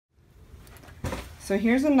So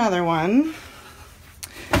here's another one.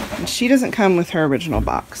 And she doesn't come with her original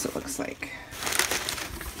box, it looks like.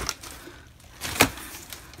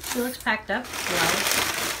 She looks packed up well.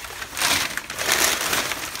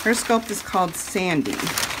 Her sculpt is called Sandy.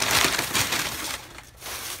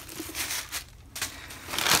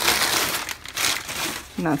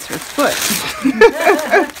 And that's her foot.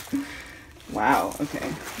 Wow, okay,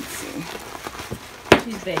 let's see.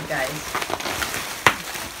 She's big, guys.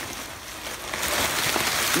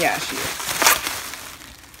 Yeah, she is.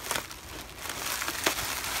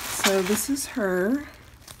 So this is her.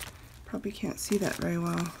 Probably can't see that very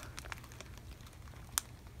well.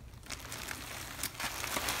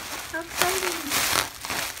 How exciting.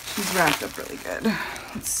 She's wrapped up really good.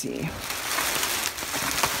 Let's see.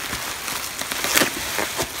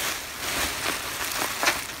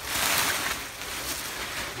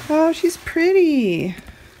 Oh, she's pretty.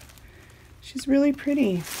 She's really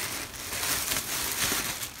pretty.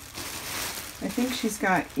 I think she's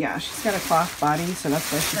got, yeah, she's got a cloth body, so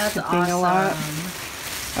that's why she's tipping awesome. a lot.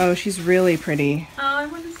 Oh, she's really pretty. Oh, I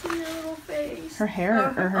want to see her little face. Her hair,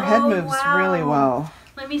 or her head moves really well.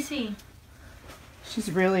 Let me see.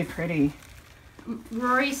 She's really pretty.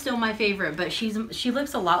 Rory's still my favorite, but she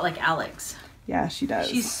looks a lot like Alex. Yeah, she does.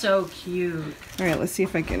 She's so cute. All right, let's see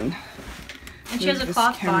if I can. And she has a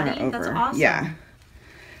cloth body. Over. That's awesome. Yeah.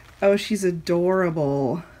 Oh, she's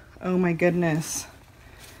adorable. Oh my goodness.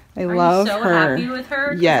 I love her. Are you so happy with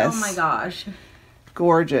her? Yes. Oh my gosh.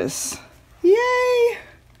 Gorgeous. Yay!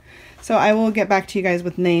 So I will get back to you guys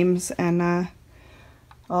with names and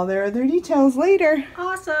all their other details later.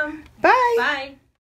 Awesome. Bye. Bye.